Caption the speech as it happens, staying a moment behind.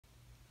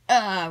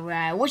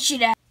Alright, what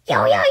should I...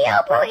 Yo,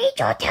 bro, eat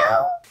your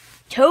toe.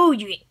 Toad,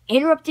 you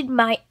interrupted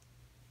my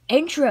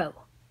intro.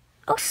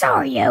 Oh,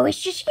 sorry, yo.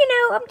 It's just,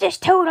 I'm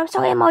just Toad. I'm so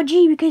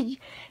MLG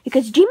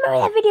because do you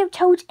remember that video of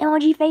Toad's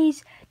MLG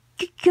phase?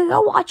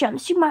 Go watch it on the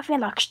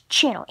SuperMarioFanlox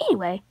channel.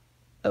 Anyway.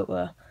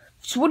 Oh,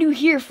 so what are you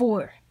here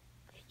for?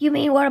 You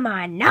mean what am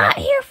I not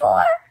here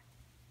for?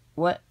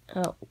 What?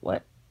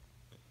 What?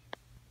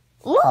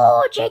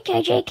 Lol,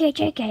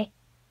 JK.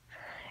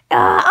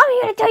 I'm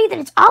here to tell you that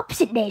it's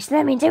opposite day, so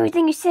that means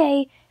everything you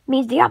say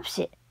means the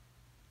opposite.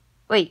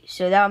 Wait,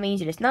 so that means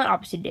that it's not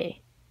opposite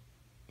day?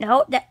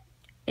 No, that's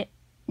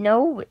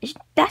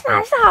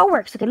not how it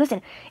works. Okay,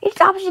 listen, it's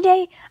opposite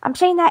day. I'm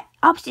saying that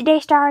opposite day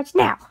starts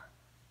now.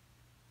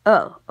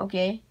 Oh,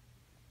 okay.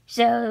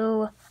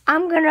 So,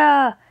 I'm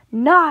gonna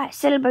not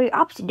celebrate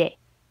opposite day.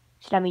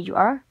 So that means you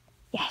are?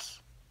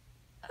 Yes.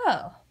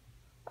 Oh,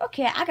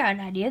 okay, I got an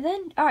idea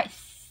then. Alright,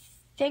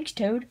 thanks,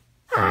 Toad.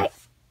 Alright.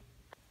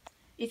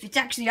 If it's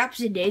actually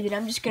opposite day, then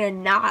I'm just gonna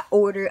not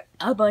order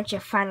a bunch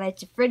of Five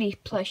Nights at Freddy's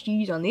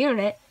plushies on the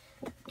internet.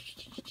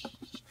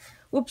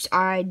 Whoops,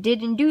 I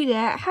didn't do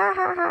that. Ha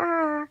ha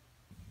ha.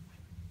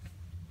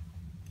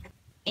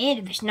 And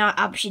if it's not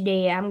opposite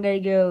day, I'm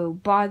gonna go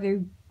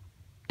bother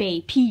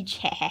Bay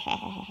Peach.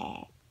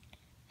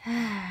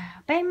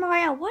 Baby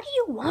Mario, what do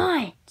you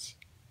want?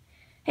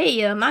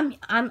 Hey,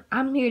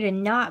 I'm here to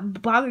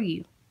not bother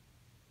you.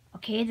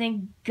 Okay,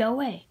 then go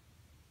away.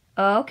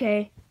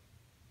 Okay.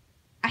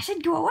 I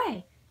said go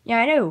away. Yeah,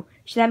 I know.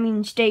 So that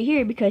means stay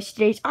here because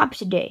today's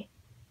opposite day.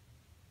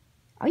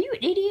 Are you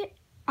an idiot?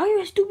 Are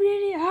you a stupid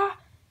idiot, huh?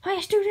 Are you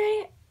a stupid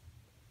idiot?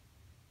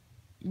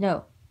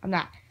 No, I'm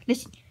not.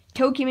 Listen,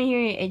 Toad came in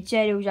here and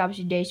said it was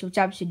opposite day, so it's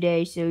opposite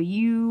day, so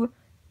you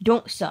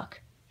don't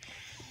suck.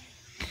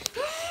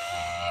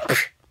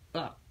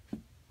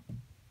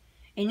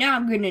 And now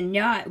I'm gonna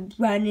not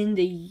run in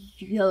the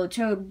yellow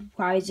Toad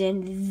while he's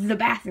in the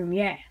bathroom,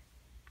 yeah.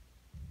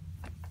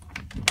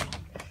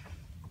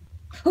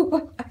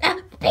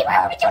 Baby, what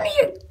are we doing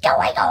here? Go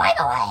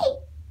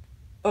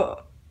away.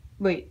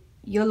 Wait,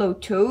 yellow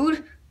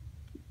Toad?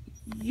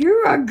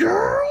 You're a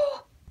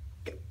girl?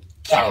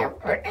 Get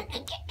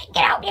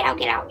out.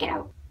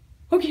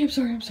 Okay, I'm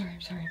sorry.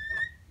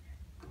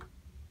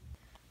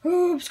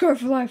 Oh, I'm scarred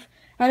for life.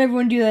 I never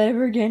want to do that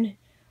ever again.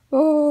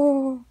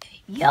 Oh.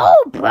 Yo,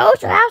 bro,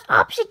 so how's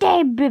opposite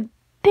day been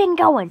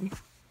going?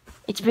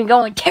 It's been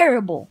going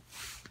terrible.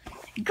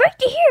 Great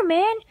to hear,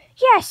 man.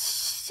 Yes,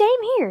 same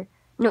here.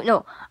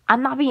 No,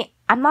 I'm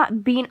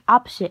not being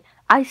opposite.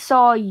 I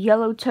saw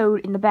Yellow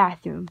Toad in the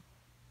bathroom.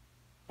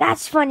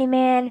 That's funny,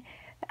 man.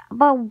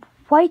 But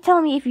why are you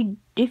telling me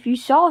if you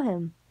saw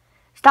him?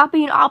 Stop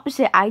being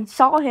opposite. I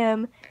saw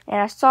him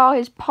and I saw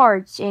his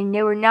parts and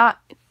they're not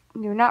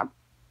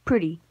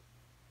pretty.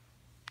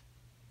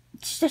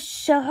 So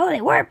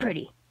they were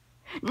pretty.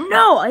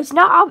 No, it's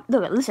not.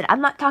 Look, listen,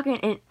 I'm not talking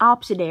in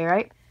opposite day,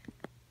 right?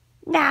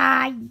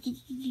 Nah,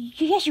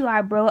 yes you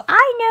are, bro.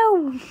 I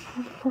know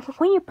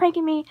when you're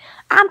pranking me,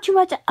 I'm too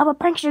much of a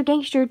prankster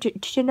gangster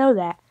to know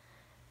that.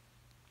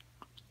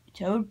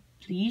 Toad,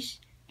 please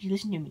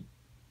listen to me.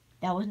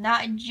 That was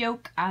not a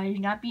joke. I was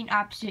not being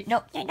opposite.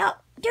 No,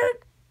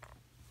 dude.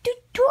 Do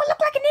I look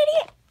like an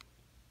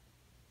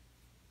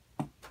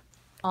idiot?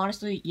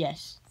 Honestly,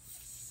 yes.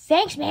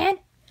 Thanks, man.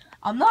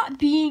 I'm not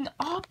being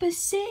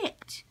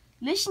opposite.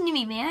 Listen to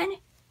me, man.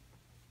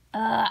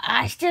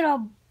 I still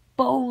don't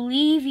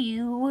believe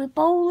you.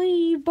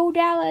 Bo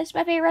Dallas,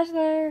 my favorite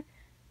wrestler.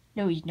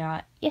 No, he's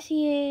not. Yes,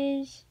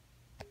 he is.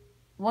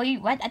 Well,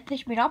 I thought you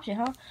should be opposite,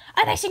 huh?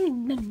 I'm actually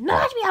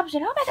not to be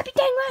opposite. I'm gonna be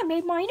dang right,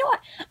 baby. You know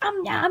what?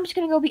 I'm just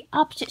gonna go be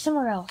opposite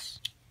somewhere else.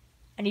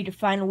 I need to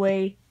find a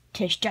way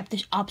to stop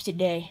this opposite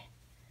day.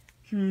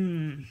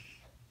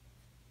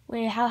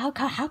 Wait, how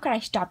can I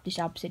stop this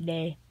opposite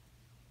day?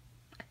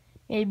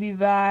 Maybe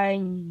by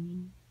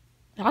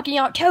knocking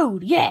out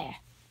Toad, yeah.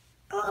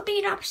 I'll be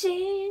an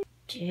opposite.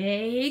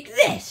 Take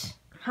this.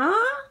 Huh?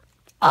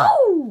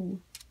 Oh!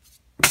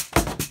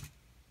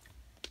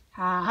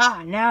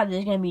 Haha, now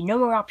there's gonna be no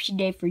more opposite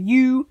day for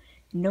you,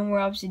 no more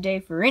opposite day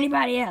for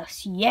anybody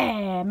else.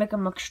 Yeah, make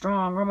them look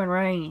strong, Roman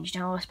Reigns.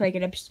 Now let's make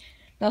an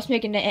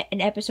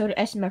episode of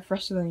SMF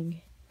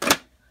Wrestling.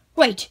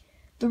 Wait,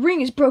 the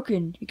ring is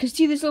broken. You can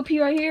see this little P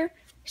right here?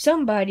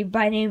 Somebody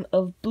by the name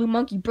of Blue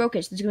Monkey broke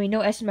it, so there's gonna be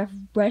no SMF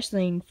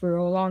Wrestling for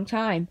a long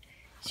time.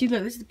 See,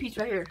 look, this is the piece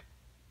right here.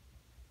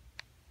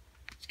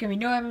 It's gonna be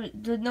no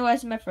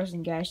SMF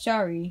Wrestling, guys.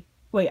 Sorry.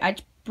 Wait, I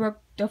just broke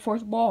the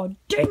fourth wall.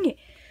 Dang it!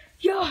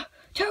 Yo,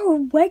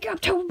 Toad, wake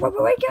up! Toad,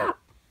 wake up!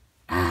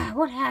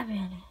 What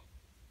happened?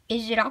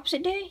 Is it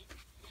opposite day?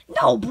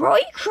 No, bro, are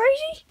you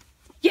crazy?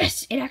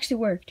 Yes, it actually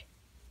worked.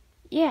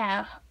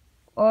 Yeah.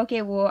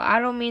 Okay, well, I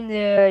don't mean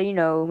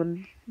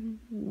to,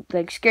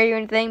 like scare you or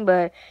anything,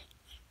 but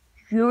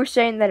you were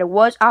saying that it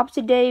was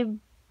opposite day,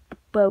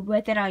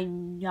 but then I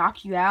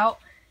knocked you out,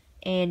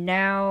 and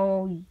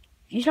now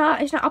it's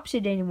not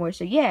opposite day anymore.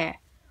 So yeah.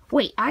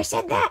 Wait, I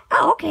said that?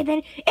 Oh, okay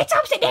then. It's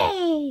opposite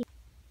day.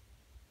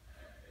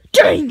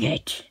 Dang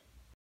it!